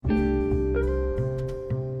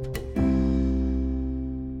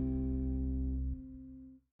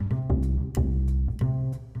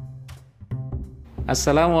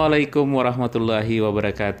Assalamualaikum warahmatullahi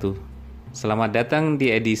wabarakatuh. Selamat datang di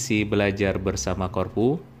edisi Belajar Bersama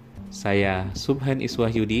Korpu. Saya Subhan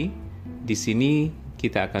Iswahyudi. Di sini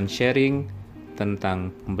kita akan sharing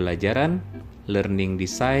tentang pembelajaran, learning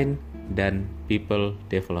design, dan people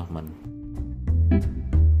development.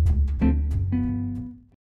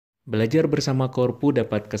 Belajar Bersama Korpu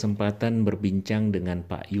dapat kesempatan berbincang dengan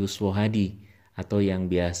Pak Yuswo Hadi atau yang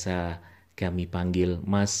biasa kami panggil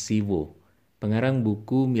Mas Siwo, pengarang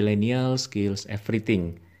buku Millennial Skills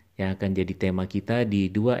Everything yang akan jadi tema kita di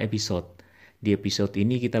 2 episode. Di episode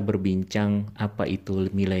ini kita berbincang apa itu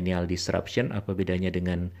millennial disruption, apa bedanya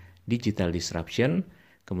dengan digital disruption,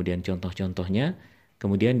 kemudian contoh-contohnya.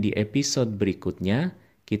 Kemudian di episode berikutnya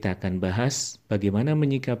kita akan bahas bagaimana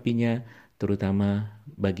menyikapinya, terutama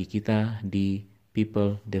bagi kita di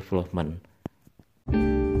people development.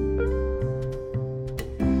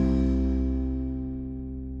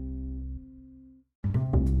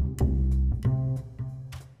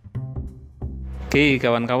 Oke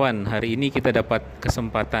kawan-kawan, hari ini kita dapat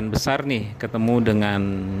kesempatan besar nih ketemu dengan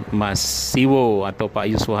Mas Siwo atau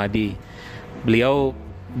Pak Yuswo Hadi. Beliau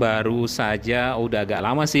baru saja, udah agak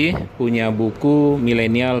lama sih, punya buku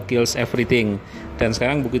Millennial Kills Everything. Dan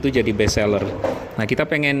sekarang buku itu jadi bestseller. Nah kita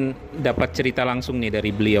pengen dapat cerita langsung nih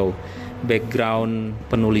dari beliau. Background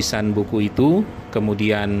penulisan buku itu,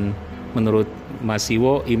 kemudian menurut Mas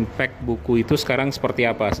Siwo, impact buku itu sekarang seperti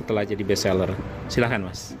apa setelah jadi bestseller. Silahkan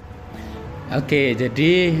Mas. Oke,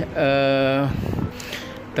 jadi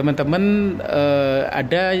teman-teman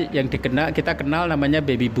ada yang kita kenal namanya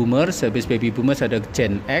baby boomers. Habis baby boomers ada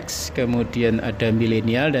Gen X, kemudian ada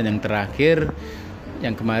milenial, dan yang terakhir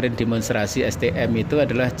yang kemarin demonstrasi STM itu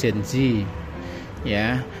adalah Gen Z.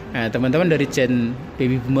 Ya, nah, teman-teman dari Gen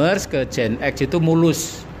baby boomers ke Gen X itu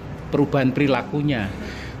mulus perubahan perilakunya.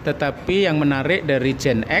 Tetapi yang menarik dari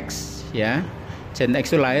Gen X, ya, Gen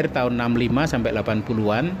X itu lahir tahun 65 sampai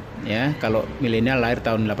 80-an, ya. Kalau milenial lahir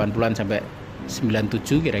tahun 80-an sampai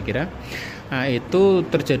 97 kira-kira. Nah, itu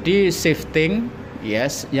terjadi shifting,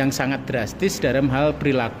 yes, yang sangat drastis dalam hal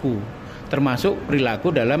perilaku, termasuk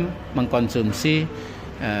perilaku dalam mengkonsumsi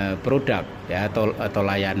produk, ya, atau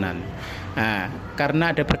layanan. Nah,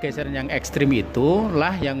 karena ada pergeseran yang ekstrim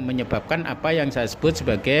itulah yang menyebabkan apa yang saya sebut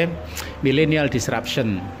sebagai millennial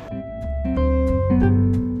disruption.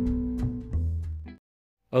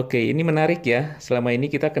 Oke, ini menarik ya. Selama ini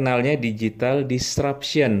kita kenalnya digital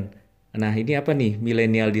disruption. Nah, ini apa nih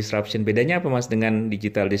millennial disruption? Bedanya apa Mas dengan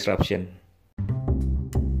digital disruption?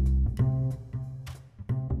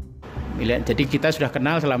 Jadi kita sudah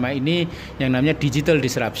kenal selama ini yang namanya digital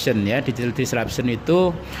disruption, ya. Digital disruption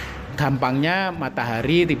itu gampangnya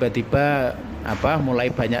matahari tiba-tiba mulai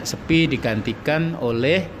banyak sepi digantikan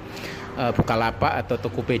oleh Bukalapak atau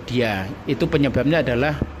Tokopedia. Itu penyebabnya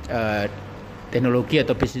adalah teknologi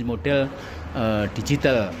atau bisnis model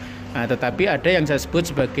digital. Nah, tetapi ada yang saya sebut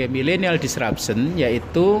sebagai millennial disruption,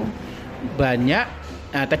 yaitu banyak.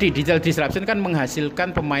 Nah, tadi digital disruption kan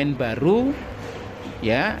menghasilkan pemain baru,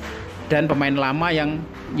 ya, dan pemain lama yang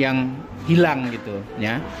hilang gitu,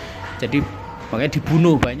 ya. Jadi makanya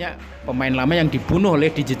dibunuh, banyak pemain lama yang dibunuh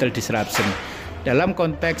oleh digital disruption. Dalam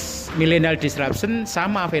konteks millennial disruption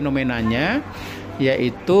sama fenomenanya,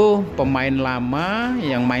 yaitu pemain lama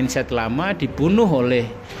yang mindset lama dibunuh oleh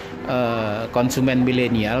konsumen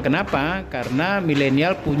milenial. Kenapa? Karena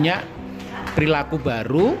milenial punya perilaku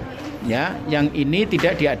baru, ya, yang ini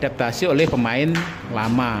tidak diadaptasi oleh pemain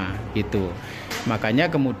lama gitu.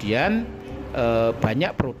 Makanya kemudian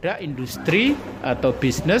banyak produk industri atau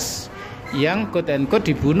bisnis yang quote and quote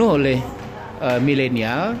dibunuh oleh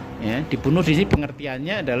milenial, ya. Dibunuh di sini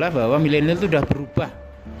pengertiannya adalah bahwa milenial itu sudah berubah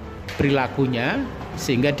perilakunya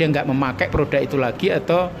sehingga dia nggak memakai produk itu lagi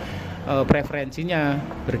atau preferensinya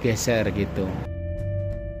bergeser gitu.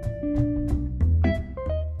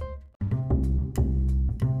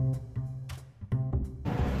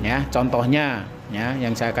 Ya, contohnya, ya,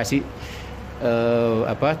 yang saya kasih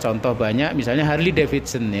contoh banyak, misalnya Harley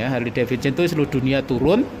Davidson, ya. Harley Davidson itu seluruh dunia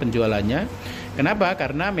turun penjualannya. Kenapa?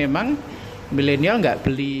 Karena memang milenial nggak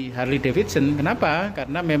beli Harley Davidson. Kenapa?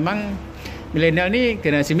 Karena memang milenial ini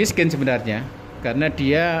generasi miskin sebenarnya. Karena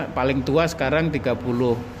dia paling tua sekarang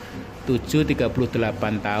 37-38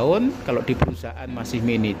 tahun. Kalau di perusahaan masih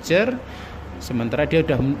manajer, sementara dia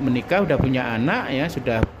sudah menikah, sudah punya anak, ya,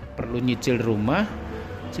 sudah perlu nyicil rumah,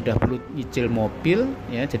 sudah perlu nyicil mobil,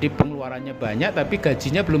 ya. Jadi pengeluarannya banyak tapi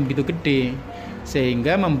gajinya belum begitu gede,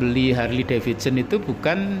 sehingga membeli Harley Davidson itu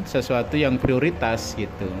bukan sesuatu yang prioritas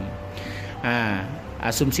gitu. Nah,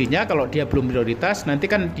 asumsinya kalau dia belum prioritas, nanti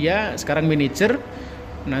kan dia sekarang manajer,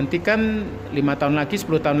 nanti kan 5 tahun lagi,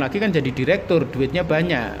 10 tahun lagi kan jadi direktur, duitnya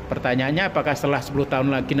banyak. Pertanyaannya apakah setelah 10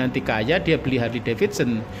 tahun lagi nanti kaya dia beli Harley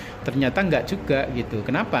Davidson? Ternyata enggak juga gitu.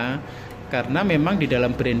 Kenapa? Karena memang di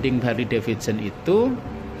dalam branding Harley Davidson itu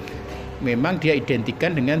memang dia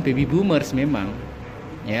identikan dengan baby boomers memang.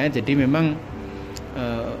 Ya, jadi memang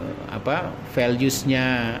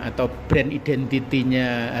values-nya atau brand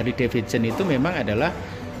identity-nya Harley Davidson itu memang adalah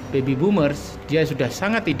baby boomers. Dia sudah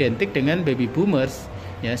sangat identik dengan baby boomers.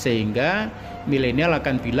 Ya, sehingga milenial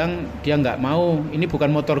akan bilang dia nggak mau, ini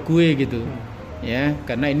bukan motor gue gitu, ya,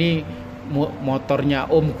 karena ini motornya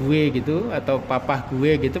om gue gitu atau papa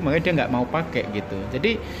gue gitu, makanya dia nggak mau pakai gitu.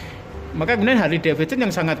 Jadi maka kemudian Harley Davidson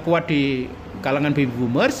yang sangat kuat di kalangan baby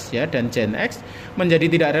boomers ya dan Gen X menjadi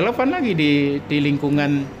tidak relevan lagi di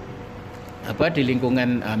lingkungan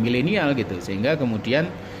milenial gitu, sehingga kemudian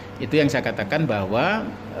itu yang saya katakan bahwa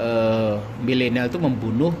milenial itu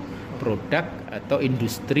membunuh produk atau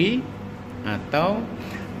industri atau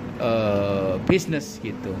bisnis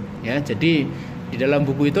gitu ya. Jadi di dalam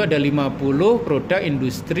buku itu ada 50 produk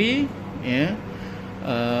industri ya,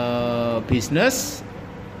 bisnis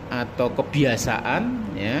atau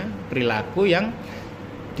kebiasaan ya, perilaku yang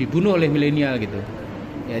dibunuh oleh milenial gitu.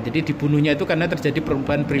 Ya, jadi dibunuhnya itu karena terjadi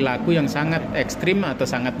perubahan perilaku yang sangat ekstrim atau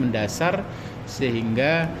sangat mendasar,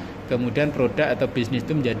 sehingga kemudian produk atau bisnis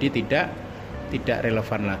itu menjadi tidak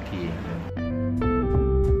relevan lagi.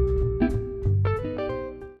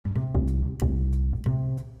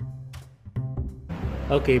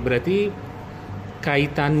 Oke, berarti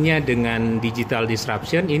kaitannya dengan digital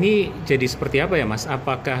disruption ini jadi seperti apa ya Mas?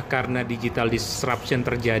 Apakah karena digital disruption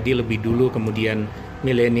terjadi lebih dulu kemudian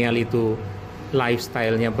milenial itu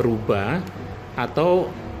lifestyle-nya berubah, atau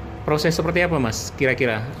proses seperti apa Mas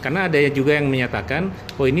kira-kira? Karena ada juga yang menyatakan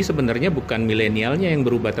oh ini sebenarnya bukan milenialnya yang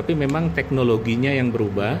berubah, tapi memang teknologinya yang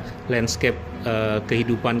berubah, landscape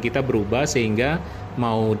kehidupan kita berubah, sehingga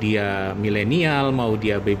mau dia milenial, mau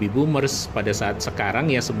dia baby boomers, pada saat sekarang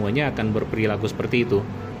ya semuanya akan berperilaku seperti itu.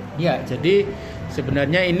 Ya, jadi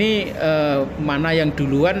sebenarnya ini mana yang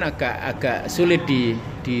duluan agak sulit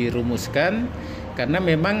dirumuskan, karena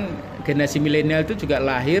memang generasi milenial itu juga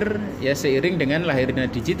lahir ya seiring dengan lahirnya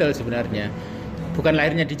digital sebenarnya. Bukan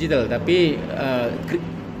lahirnya digital, tapi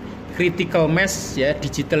critical mass ya,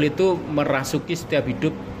 digital itu merasuki setiap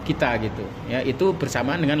hidup kita gitu. Ya, itu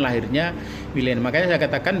bersamaan dengan lahirnya milenial. Makanya saya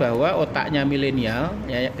katakan bahwa otaknya milenial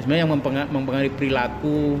ya sebenarnya yang mempengaruhi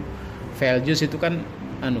perilaku, values itu kan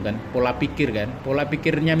pola pikir kan. Pola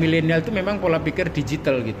pikirnya milenial itu memang pola pikir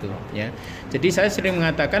digital gitu ya. Jadi saya sering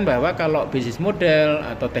mengatakan bahwa kalau bisnis model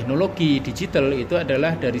atau teknologi digital itu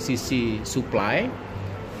adalah dari sisi supply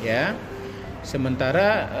ya.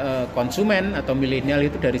 Sementara konsumen atau milenial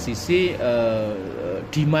itu dari sisi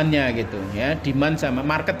demand-nya gitu ya. Demand sama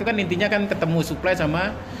market itu kan intinya kan ketemu supply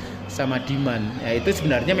sama demand. Ya, itu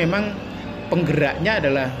sebenarnya memang penggeraknya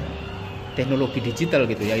adalah teknologi digital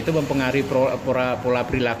gitu ya, itu mempengaruhi pola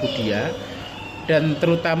perilaku dia, dan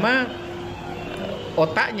terutama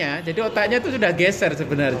otaknya. Jadi otaknya itu sudah geser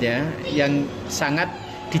sebenarnya yang sangat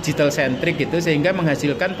digital centric gitu, sehingga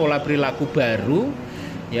menghasilkan pola perilaku baru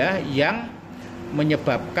ya yang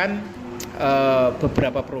menyebabkan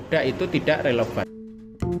beberapa produk itu tidak relevan.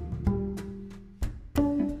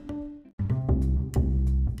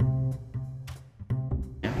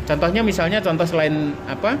 Contohnya misalnya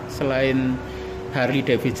selain Harley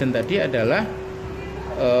Davidson tadi adalah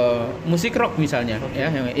musik rock misalnya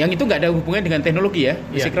ya, yang itu nggak ada hubungannya dengan teknologi ya.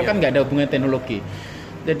 Musik rock kan nggak ada hubungan teknologi.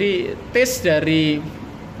 Jadi taste dari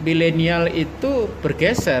milenial itu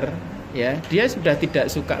bergeser ya, dia sudah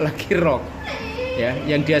tidak suka lagi rock ya,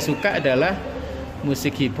 yang dia suka adalah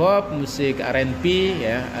musik hip hop, musik R&B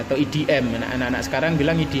ya, atau EDM. Anak-anak sekarang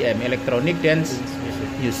bilang EDM, electronic dance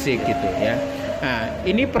music gitu ya. Nah,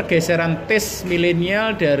 ini pergeseran taste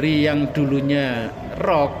milenial dari yang dulunya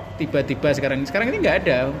rock, tiba-tiba sekarang ini nggak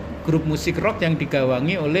ada grup musik rock yang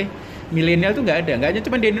digawangi oleh milenial, tuh nggak ada. Nggak hanya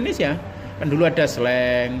cuma di Indonesia, kan dulu ada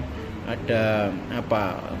Slank, ada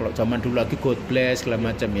kalau zaman dulu lagi God Bless segala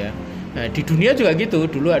macam ya. Nah, di dunia juga gitu,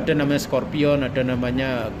 dulu ada namanya Scorpion, ada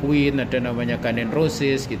namanya Queen, ada namanya Guns N'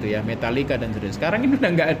 Roses gitu ya, Metallica dan sebagainya. Sekarang ini udah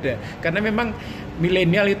nggak ada, karena memang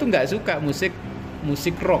milenial itu nggak suka musik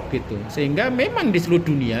rock gitu, sehingga memang di seluruh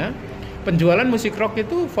dunia penjualan musik rock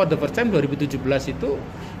itu for the first time 2017 itu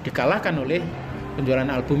dikalahkan oleh penjualan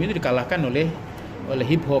album itu dikalahkan oleh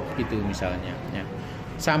hip hop gitu misalnya ya.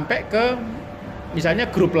 Sampai ke misalnya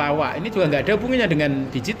grup lawak, ini juga nggak ada hubungannya dengan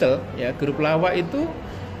digital ya. Grup lawak itu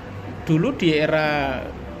dulu di era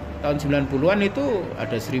tahun 90-an itu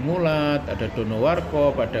ada Sri Mulat, ada Dono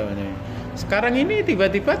Warkop, ada. Sekarang ini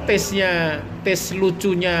tiba-tiba taste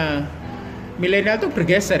lucunya milenial tuh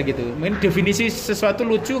bergeser gitu. Definisi sesuatu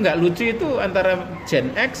lucu nggak lucu itu antara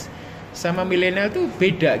Gen X sama milenial tuh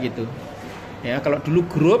beda gitu. Ya, kalau dulu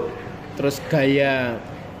grup terus gaya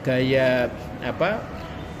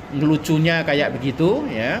ngelucunya kayak begitu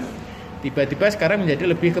ya. Tiba-tiba sekarang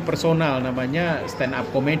menjadi lebih ke personal, namanya stand up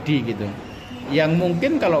comedy gitu. Yang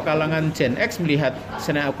mungkin kalau kalangan Gen X melihat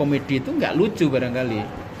stand up comedy itu nggak lucu barangkali.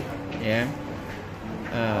 Ya.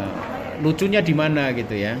 Lucunya di mana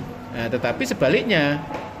gitu ya. Nah, tetapi sebaliknya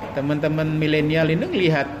teman-teman milenial ini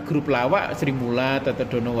melihat grup lawak Sri Mulat atau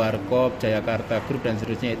Dono Warkop, Jayakarta Group dan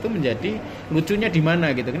seterusnya itu menjadi lucunya di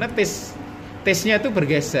mana gitu. Karena taste-nya itu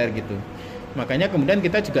bergeser gitu. Makanya kemudian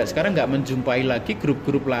kita juga sekarang nggak menjumpai lagi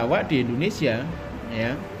grup-grup lawak di Indonesia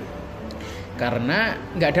ya. Karena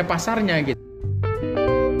nggak ada pasarnya gitu.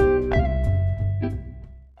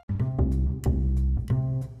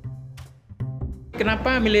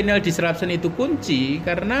 Kenapa millennial disruption itu kunci?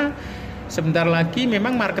 Karena sebentar lagi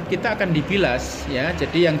memang market kita akan dibilas ya.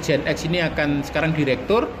 Jadi yang Gen X ini akan sekarang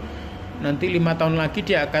direktur, nanti 5 tahun lagi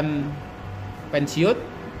dia akan pensiun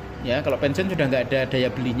ya. Kalau pensiun sudah nggak ada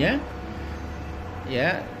daya belinya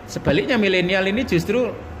ya. Sebaliknya milenial ini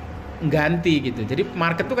justru ganti gitu. Jadi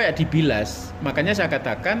market tuh kayak dibilas. Makanya saya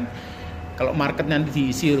katakan kalau market nanti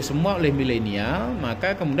diisi semua oleh milenial,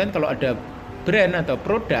 maka kemudian kalau ada brand atau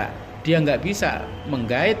produk dia nggak bisa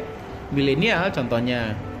menggait milenial,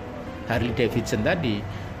 contohnya Harley Davidson tadi,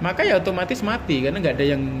 maka ya otomatis mati karena nggak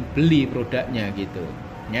ada yang beli produknya gitu.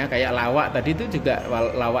 Ya kayak lawak tadi itu juga,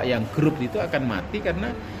 lawak yang grup itu akan mati karena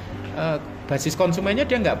basis konsumennya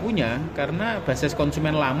dia nggak punya, karena basis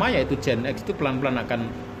konsumen lama yaitu Gen X itu pelan-pelan akan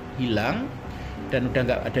hilang dan udah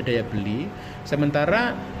nggak ada daya beli.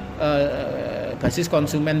 Sementara basis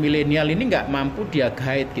konsumen milenial ini nggak mampu dia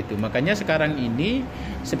guide gitu. Makanya sekarang ini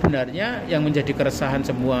sebenarnya yang menjadi keresahan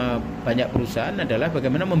semua banyak perusahaan adalah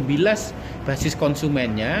bagaimana membilas basis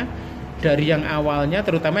konsumennya dari yang awalnya,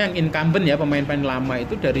 terutama yang incumbent ya, pemain-pemain lama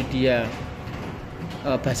itu, dari dia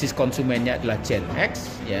basis konsumennya adalah Gen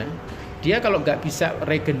X ya. Dia kalau nggak bisa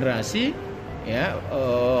regenerasi ya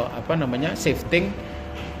shifting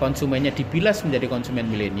konsumennya dibilas menjadi konsumen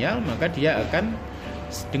milenial, maka dia akan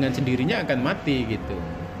dengan sendirinya akan mati gitu.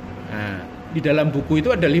 Nah, di dalam buku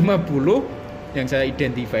itu ada 50 yang saya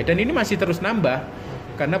identify dan ini masih terus nambah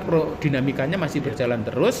karena dinamikanya masih berjalan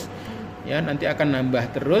terus ya, nanti akan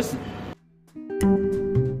nambah terus.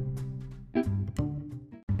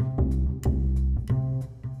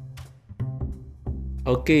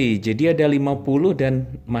 Oke, jadi ada 50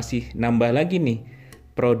 dan masih nambah lagi nih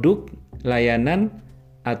produk, layanan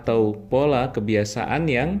atau pola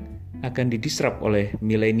kebiasaan yang akan didisrupt oleh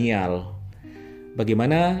milenial.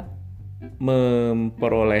 Bagaimana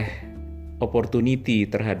memperoleh opportunity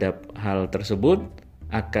terhadap hal tersebut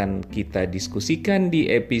akan kita diskusikan di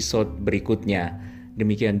episode berikutnya.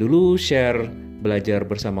 Demikian dulu share belajar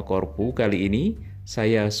bersama Korpu kali ini.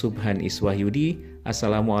 Saya Subhan Iswahyudi.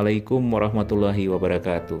 Assalamualaikum warahmatullahi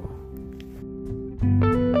wabarakatuh.